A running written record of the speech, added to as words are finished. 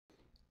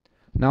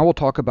Now we'll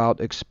talk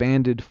about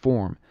expanded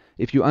form.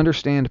 If you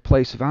understand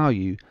place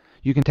value,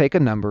 you can take a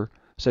number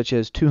such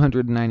as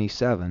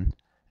 297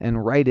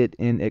 and write it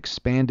in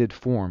expanded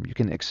form. You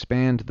can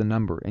expand the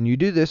number, and you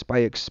do this by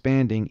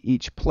expanding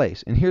each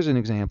place. And here's an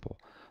example.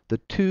 The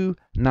 2,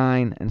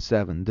 9, and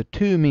 7. The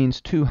 2 means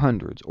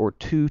 200s, or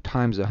 2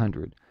 times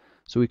 100.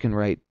 So we can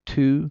write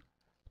 2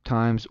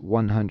 times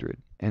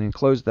 100 and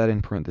enclose that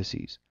in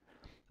parentheses.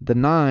 The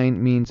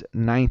 9 means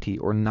 90,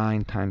 or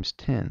 9 times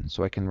 10.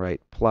 So I can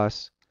write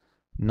plus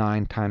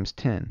 9 times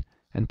 10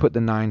 and put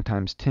the 9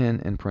 times 10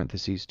 in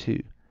parentheses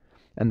too.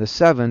 And the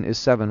 7 is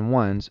 7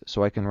 ones,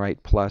 so I can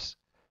write plus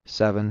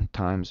 7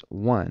 times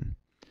 1.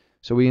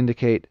 So we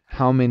indicate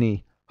how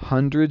many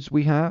hundreds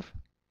we have,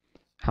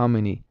 how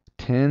many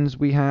tens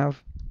we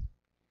have,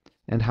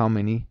 and how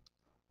many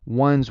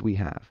ones we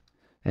have.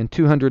 And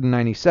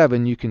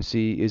 297, you can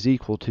see, is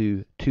equal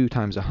to 2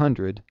 times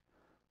 100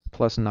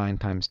 plus 9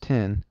 times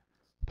 10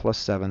 plus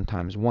 7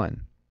 times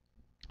 1.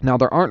 Now,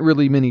 there aren't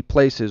really many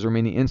places or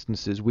many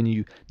instances when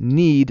you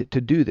need to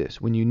do this,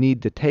 when you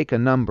need to take a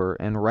number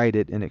and write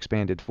it in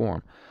expanded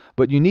form.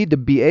 But you need to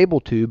be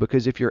able to,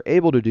 because if you're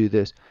able to do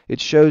this,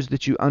 it shows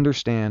that you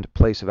understand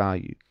place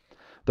value.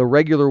 The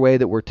regular way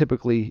that we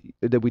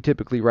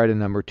typically write a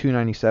number,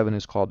 297,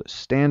 is called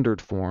standard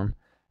form,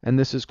 and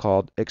this is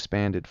called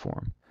expanded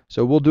form.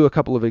 So we'll do a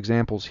couple of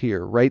examples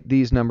here. Write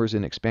these numbers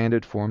in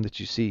expanded form that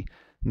you see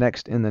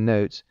next in the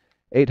notes.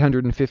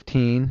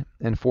 815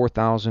 and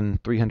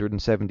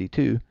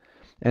 4,372,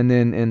 and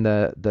then in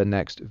the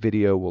next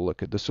video we'll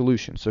look at the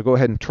solution. So go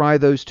ahead and try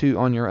those two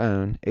on your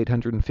own,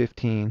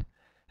 815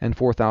 and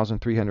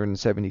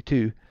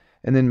 4,372,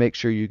 and then make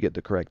sure you get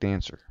the correct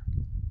answer.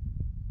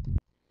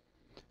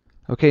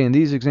 Okay, in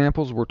these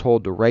examples we're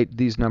told to write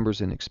these numbers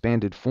in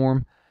expanded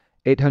form.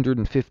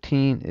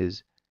 815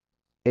 is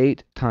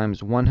 8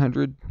 times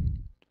 100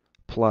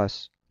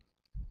 plus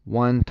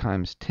 1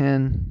 times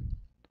 10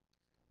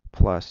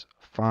 plus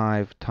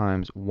 5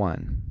 times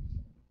 1.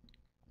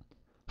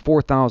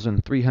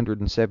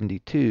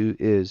 4,372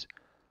 is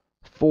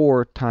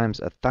 4 times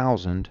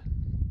 1,000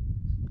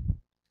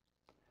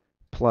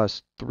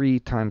 plus 3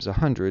 times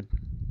 100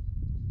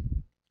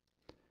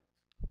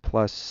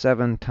 plus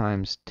 7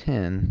 times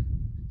 10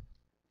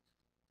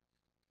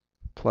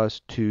 plus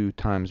 2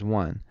 times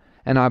 1.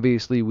 And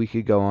obviously we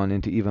could go on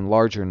into even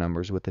larger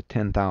numbers with the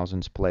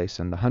 10,000s place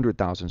and the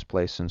 100,000s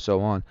place and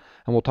so on.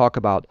 And we'll talk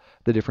about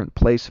the different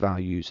place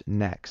values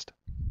next.